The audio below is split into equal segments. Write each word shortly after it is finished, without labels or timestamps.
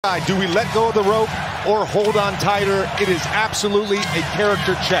Do we let go of the rope or hold on tighter? It is absolutely a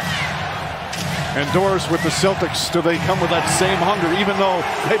character check. And Doris with the Celtics, do they come with that same hunger, even though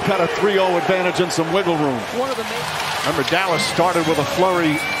they've got a 3-0 advantage and some wiggle room? Remember, Dallas started with a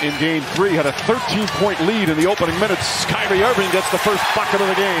flurry in Game 3, had a 13-point lead in the opening minutes. Kyrie Irving gets the first bucket of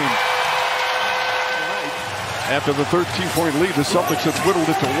the game. After the 13-point lead, the Celtics had whittled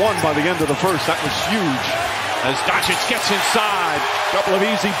it to 1 by the end of the first. That was huge. As Doncic gets inside, a couple of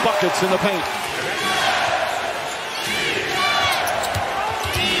easy buckets in the paint.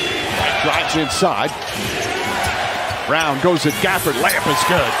 White drives inside. Brown goes at Gafford. Layup is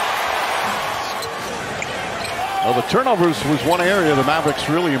good. Well, the turnovers was one area the Mavericks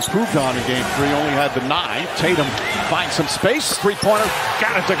really improved on in Game 3. Only had the 9. Tatum finds some space. Three-pointer.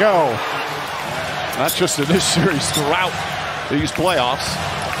 Got it to go. Not just in this series, throughout these playoffs.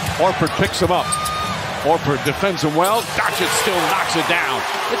 Horford picks him up. Horford defends him well. Doncic still knocks it down.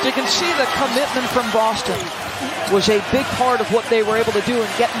 But you can see the commitment from Boston was a big part of what they were able to do in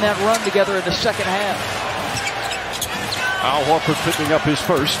getting that run together in the second half. Al Horford picking up his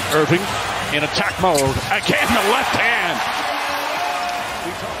first. Irving in attack mode. Again, the left hand.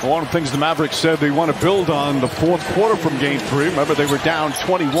 One of the things the Mavericks said they want to build on the fourth quarter from Game 3. Remember, they were down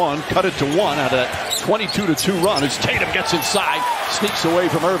 21, cut it to 1 out of that 22-2 run as Tatum gets inside, sneaks away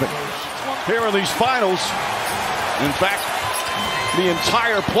from Irving. Here in these finals, in fact, the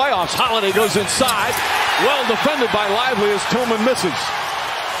entire playoffs, Holiday goes inside. Well defended by Lively as Tillman misses.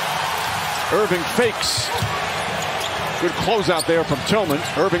 Irving fakes. Good closeout there from Tillman.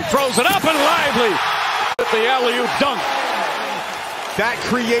 Irving throws it up and Lively with the alley-oop dunk. That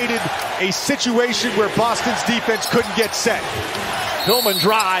created a situation where Boston's defense couldn't get set. Tillman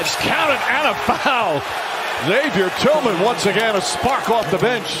drives, count it, and a foul. Xavier Tillman once again a spark off the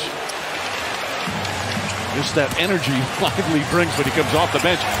bench. Just that energy Lively brings when he comes off the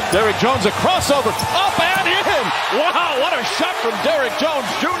bench. Derrick Jones, a crossover, up and in! Wow, what a shot from Derrick Jones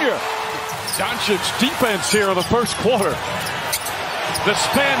Jr. Doncic's defense here in the first quarter. The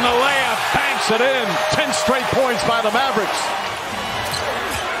spin, the layup, banks it in. 10 straight points by the Mavericks.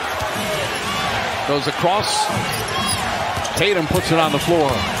 Goes across. Tatum puts it on the floor.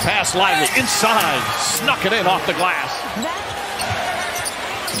 Pass Lively inside. Snuck it in off the glass.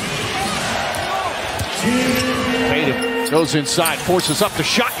 Tatum goes inside, forces up the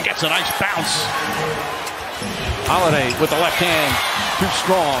shot, and gets a nice bounce. Holiday with the left hand, too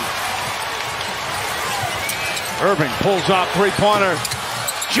strong. Irving pulls off three-pointer.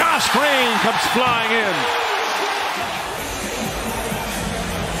 Josh Green comes flying in.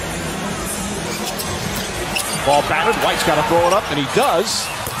 Ball batted, White's got to throw it up, and he does.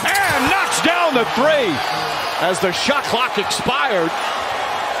 And knocks down the 3 as the shot clock expired.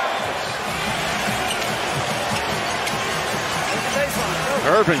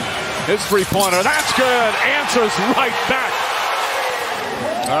 Irving, his three-pointer, that's good, answers right back.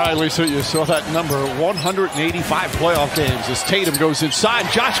 All right, Lisa, you saw that number, 185 playoff games as Tatum goes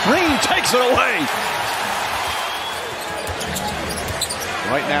inside. Josh Green takes it away.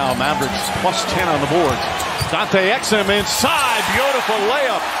 Right now, Mavericks plus 10 on the board. Dante Exum inside, beautiful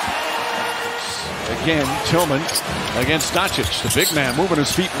layup. Again, Tillman against Doncic, the big man moving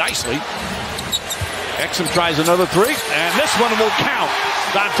his feet nicely. Exum tries another 3, and this one will count.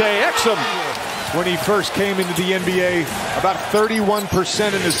 Dante Exum. When he first came into the NBA, about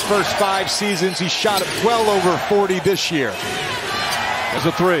 31% in his first 5 seasons. He shot it well over 40 this year. There's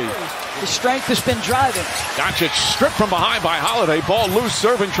a 3. The strength has been driving. Doncic stripped from behind by Holiday. Ball loose,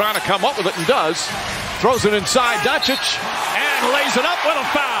 serving, trying to come up with it, and does. Throws it inside Doncic, and lays it up with a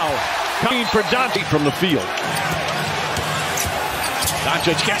foul. Coming for Doncic from the field.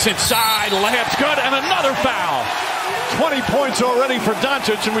 Doncic gets inside, layup's good, and another foul. 20 points already for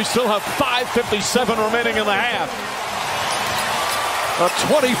Doncic, and we still have 5:57 remaining in the half. A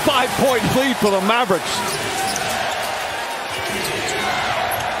 25-point lead for the Mavericks.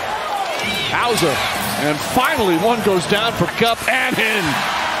 Hauser, and finally one goes down for Cup and in.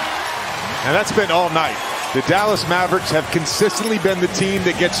 And that's been all night. The Dallas Mavericks have consistently been the team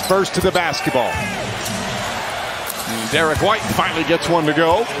that gets first to the basketball. And Derek White finally gets one to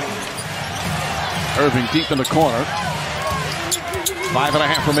go. Irving deep in the corner.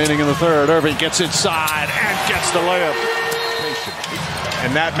 5.5 remaining in the third. Irving gets inside and gets the layup.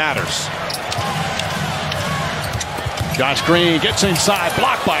 And that matters. Josh Green gets inside,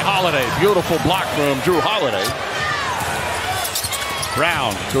 blocked by Holiday. Beautiful block from Drew Holiday.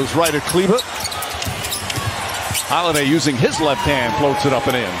 Brown goes right at Kleber. Holiday using his left hand floats it up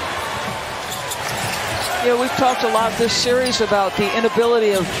and in. Yeah, we've talked a lot this series about the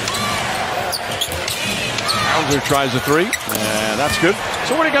inability of Hauser tries a three, and that's good.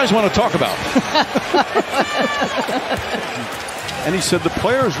 So what do you guys want to talk about? And he said the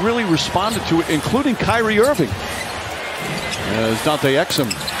players really responded to it, including Kyrie Irving. As Dante Exum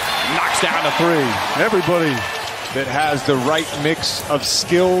knocks down a three. Everybody that has the right mix of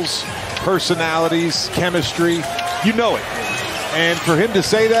skills, personalities, chemistry, you know it. And for him to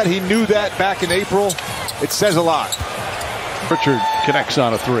say that, he knew that back in April, it says a lot. Pritchard connects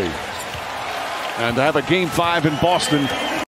on a three. And to have a Game 5 in Boston